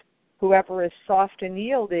death. Whoever is soft and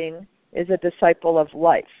yielding is a disciple of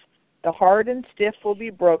life. The hard and stiff will be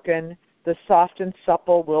broken. The soft and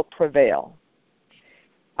supple will prevail.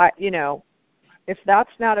 If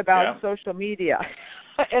that's not about social media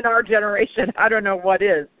in our generation, I don't know what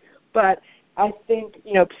is. But I think,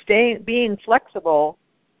 being flexible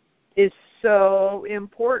is so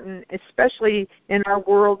important, especially in our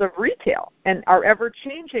world of retail and our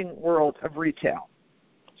ever-changing world of retail.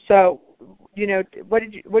 So, what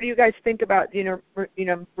do you guys think about,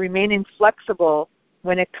 remaining flexible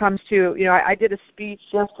when it comes to, I did a speech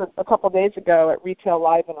just a couple of days ago at Retail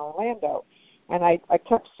Live in Orlando, and I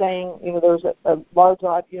kept saying, there was a large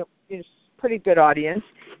audience, pretty good audience,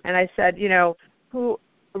 and I said,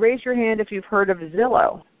 raise your hand if you've heard of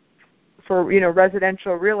Zillow for,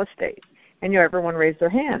 residential real estate. And everyone raised their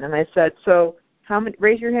hand, and I said, "So,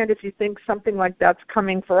 raise your hand if you think something like that's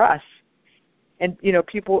coming for us." And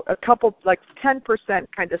people, a couple, like 10%,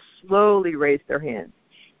 kind of slowly raised their hands.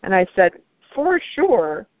 And I said, "For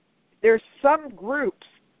sure, there's some groups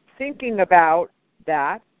thinking about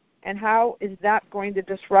that, and how is that going to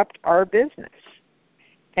disrupt our business?"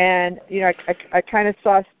 And I kind of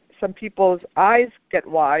saw some people's eyes get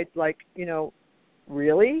wide, like,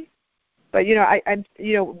 really? But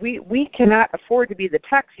we cannot afford to be the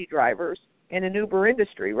taxi drivers in an Uber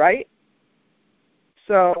industry, right?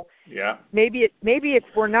 So maybe if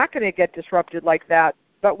we're not going to get disrupted like that,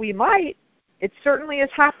 but we might. It certainly has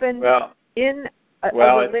happened in a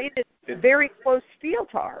related, very close field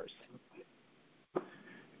to ours.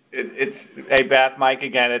 Hey Beth, Mike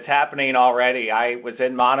again. It's happening already. I was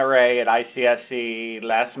in Monterey at ICSC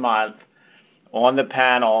last month. On the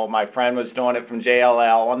panel, my friend was doing it from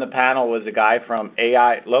JLL. On the panel was a guy from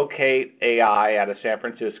Locate AI out of San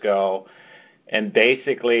Francisco, and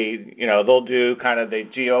basically, they'll do kind of the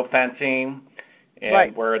geofencing,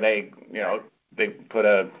 and where they put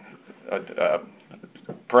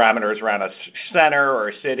parameters around a center or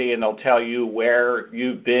a city, and they'll tell you where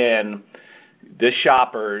you've been, the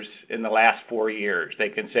shoppers, in the last 4 years. They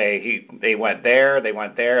can say they went there, they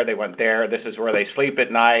went there, they went there. This is where they sleep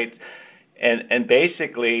at night. And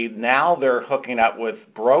basically now they're hooking up with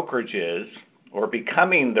brokerages or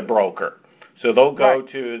becoming the broker. So they'll go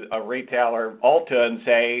to a retailer, Ulta, and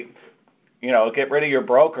say, get rid of your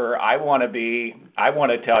broker. I want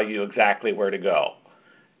to tell you exactly where to go.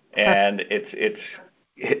 And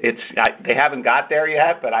they haven't got there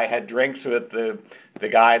yet, but I had drinks with the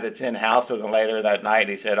guy that's in house with them later that night.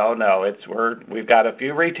 He said, "Oh no, we've got a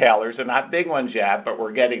few retailers, and not big ones yet, but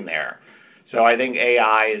we're getting there." So I think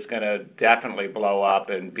AI is going to definitely blow up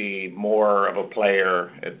and be more of a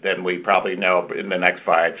player than we probably know in the next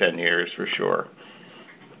 5-10 years for sure.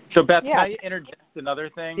 So Beth, can I interject another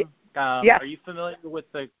thing? Yes. Are you familiar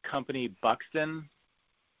with the company Buxton?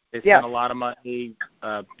 They Yes. spend a lot of money.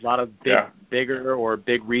 A lot of bigger or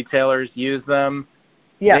big retailers use them.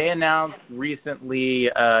 Yes. They announced recently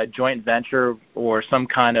a joint venture or some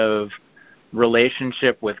kind of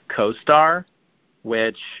relationship with CoStar,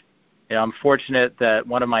 which I'm fortunate that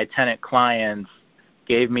one of my tenant clients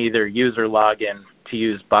gave me their user login to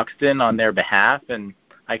use Buxton on their behalf, and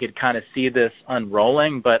I could kind of see this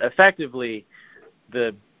unrolling. But effectively,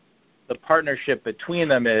 the partnership between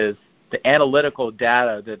them is the analytical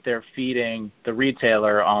data that they're feeding the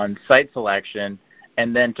retailer on site selection,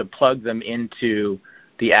 and then to plug them into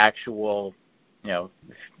the actual,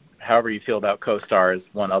 however you feel about CoStar is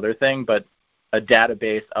one other thing, but a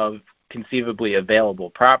database of conceivably available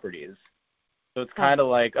properties. So it's kind of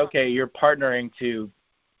like, okay, you're partnering to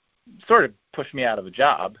sort of push me out of a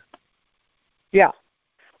job. Yeah.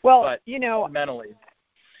 Well, but fundamentally,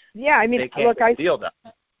 yeah, I mean, they can't deal that.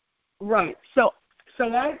 Right. So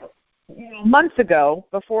I, months ago,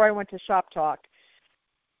 before I went to Shop Talk,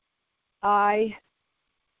 I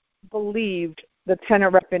believed the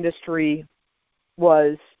tenant rep industry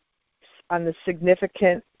was on the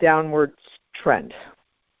significant downward trend.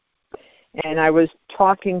 And I was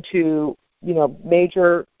talking to,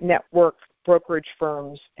 major network brokerage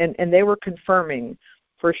firms, and they were confirming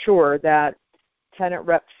for sure that tenant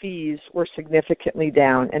rep fees were significantly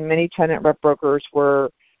down, and many tenant rep brokers were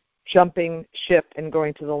jumping ship and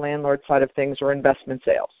going to the landlord side of things or investment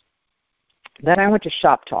sales. Then I went to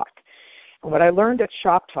Shop Talk. And what I learned at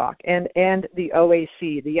Shop Talk and the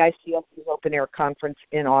OAC, the ICSC's Open Air Conference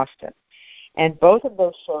in Austin, and both of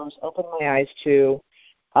those shows opened my eyes to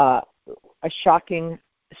a shocking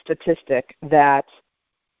statistic that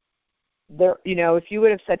there, if you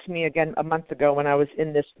would have said to me again a month ago when I was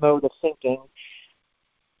in this mode of thinking,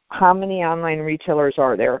 how many online retailers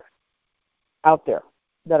are there out there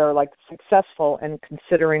that are like successful and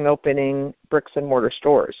considering opening bricks and mortar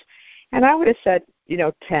stores? And I would have said,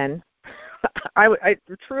 10. I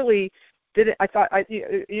truly did it. I thought, I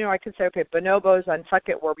could say, okay, Bonobos,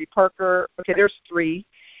 Nantucket, Warby Parker. Okay, there's 3.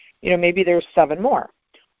 Maybe there's 7 more.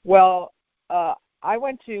 Well, I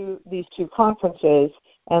went to these 2 conferences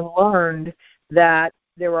and learned that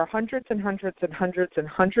there were hundreds and hundreds and hundreds and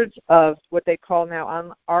hundreds of what they call now,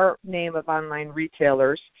 on our name of online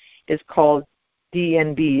retailers is called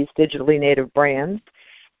DNBs, digitally native brands,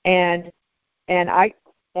 and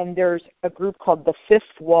there's a group called the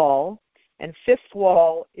Fifth Wall, and Fifth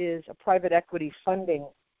Wall is a private equity funding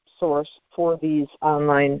source for these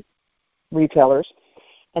online retailers,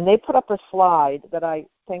 and they put up a slide that I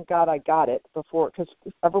thank God I got it before, because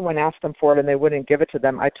everyone asked them for it and they wouldn't give it to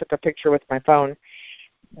them. I took a picture with my phone.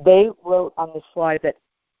 They wrote on the slide that,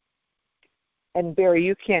 and Barry,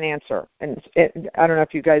 you can't answer, and I don't know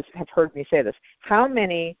if you guys have heard me say this, how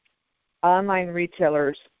many online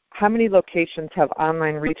retailers, how many locations have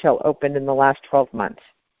online retail opened in the last 12 months?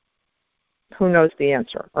 Who knows the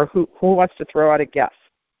answer? Or who wants to throw out a guess?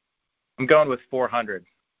 I'm going with 400.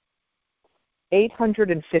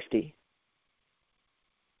 850.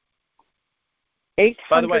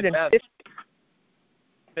 By the way, is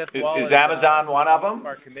Amazon one of them?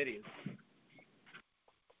 Our committees.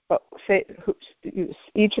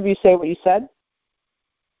 Each of you say what you said.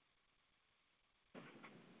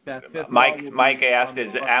 Mike asked,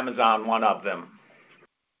 is Amazon one of them?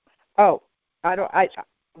 Oh, they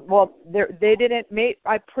didn't make.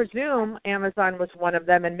 I presume Amazon was one of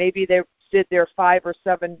them, and maybe they did their 5 or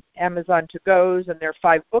 7 Amazon to-goes and their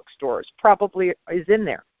 5 bookstores. Probably is in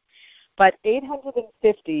there. But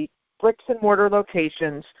 850 bricks and mortar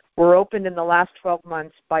locations were opened in the last 12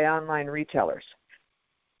 months by online retailers.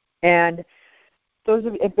 And those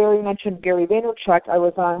of Barry mentioned Gary Vaynerchuk. I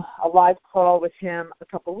was on a live call with him a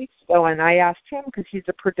couple of weeks ago, and I asked him, because he's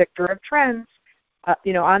a predictor of trends,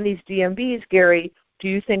 on these DMBs, Gary, do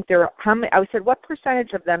you think how many? I said, what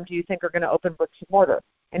percentage of them do you think are going to open bricks and mortar?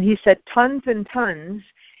 And he said, tons and tons.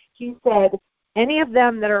 He said, any of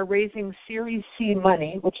them that are raising Series C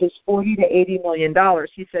money, which is $40 to $80 million,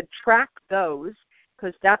 he said, track those,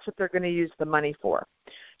 because that's what they're going to use the money for.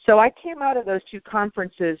 So I came out of those 2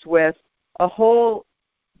 conferences with a whole,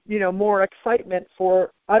 more excitement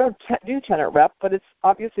for, I don't do tenant rep, but it's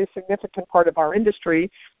obviously a significant part of our industry,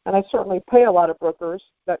 and I certainly pay a lot of brokers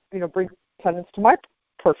that, bring tenants to my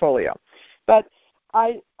portfolio. But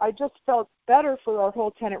I just felt better for our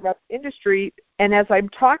whole tenant rep industry. And as I'm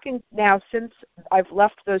talking now, since I've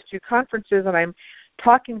left those two conferences and I'm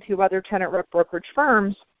talking to other tenant rep brokerage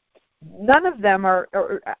firms, none of them are,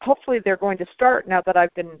 or hopefully they're going to start now that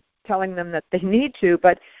I've been telling them that they need to,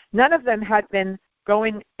 but none of them had been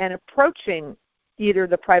going and approaching either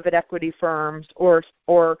the private equity firms or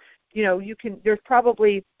there's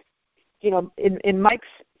probably, in Mike's,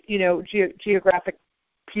 geographic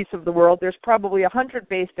piece of the world, there's probably 100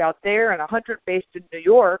 based out there and 100 based in New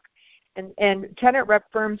York, and tenant rep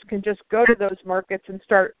firms can just go to those markets and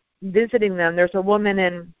start visiting them. There's a woman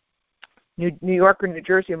in New York or New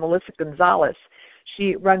Jersey, Melissa Gonzalez.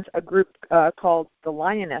 She runs a group called the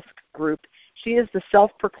Lioness Group. She is the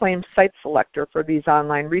self-proclaimed site selector for these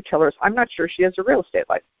online retailers. I'm not sure she has a real estate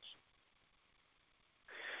license.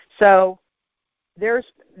 So there's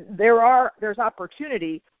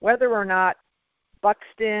opportunity, whether or not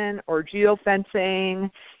Buxton or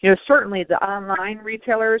geofencing, certainly the online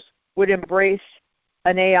retailers would embrace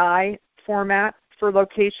an AI format for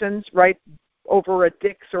locations right over a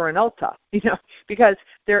Dick's or an Ulta, because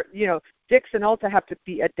they're, Dick's and Ulta have to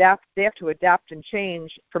they have to adapt and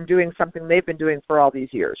change from doing something they've been doing for all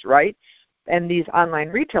these years, right? And these online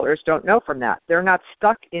retailers don't know from that. They're not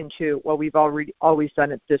stuck into, well, we've always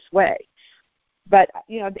done it this way. But,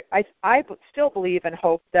 I still believe and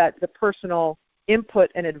hope that the personal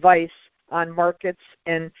input and advice on markets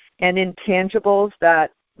and intangibles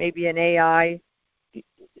that maybe an AI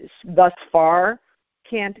thus far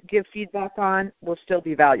can't give feedback on will still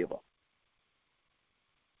be valuable.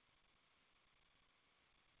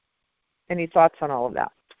 Any thoughts on all of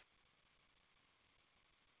that?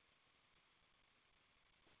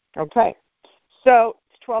 Okay, so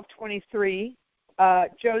it's 12:23.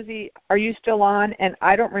 Josie, are you still on? And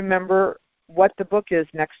I don't remember what the book is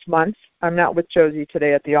next month. I'm not with Josie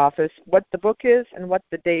today at the office. What the book is and what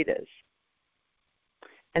the date is.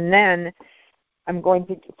 And then I'm going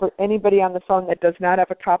to, for anybody on the phone that does not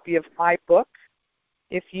have a copy of my book,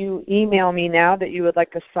 if you email me now that you would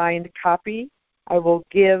like a signed copy, I will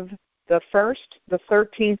give the 1st, the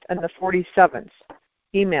 13th, and the 47th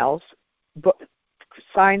emails,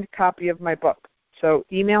 signed copy of my book. So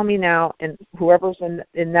email me now, and whoever's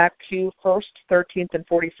in that queue, 1st, 13th, and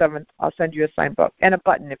 47th, I'll send you a signed book and a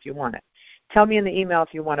button if you want it. Tell me in the email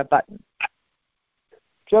if you want a button.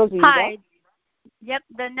 Josie, hi. Yep,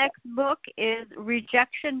 the next book is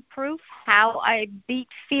Rejection Proof, How I Beat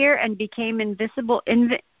Fear and Became Invincible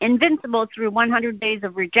Through 100 Days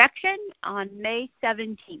of Rejection, on May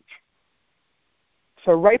 17th.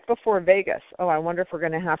 So right before Vegas. Oh, I wonder if we're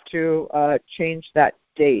going to have to change that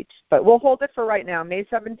date. But we'll hold it for right now, May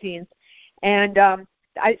 17th. And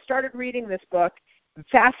I started reading this book.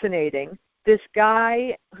 Fascinating. This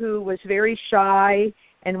guy who was very shy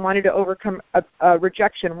and wanted to overcome a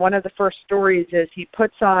rejection. One of the first stories is he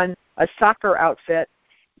puts on a soccer outfit,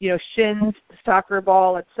 shins, soccer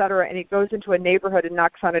ball, etc., and he goes into a neighborhood and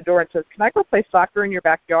knocks on a door and says, "Can I go play soccer in your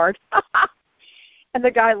backyard?" And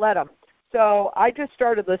the guy let him. So I just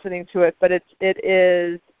started listening to it, but it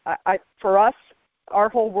is for us, our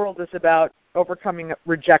whole world is about overcoming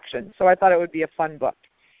rejection. So I thought it would be a fun book.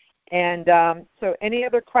 And so any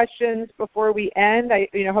other questions before we end? I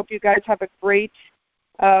hope you guys have a great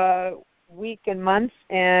week and month,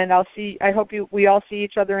 and I hope we all see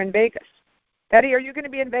each other in Vegas. Eddie, are you going to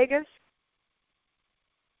be in Vegas?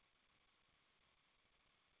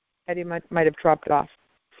 Eddie might have dropped off.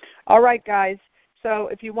 All right, guys. So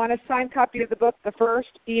if you want a signed copy of the book, the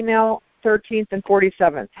 1st, email 13th and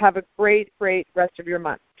 47th. Have a great, great rest of your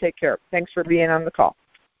month. Take care. Thanks for being on the call.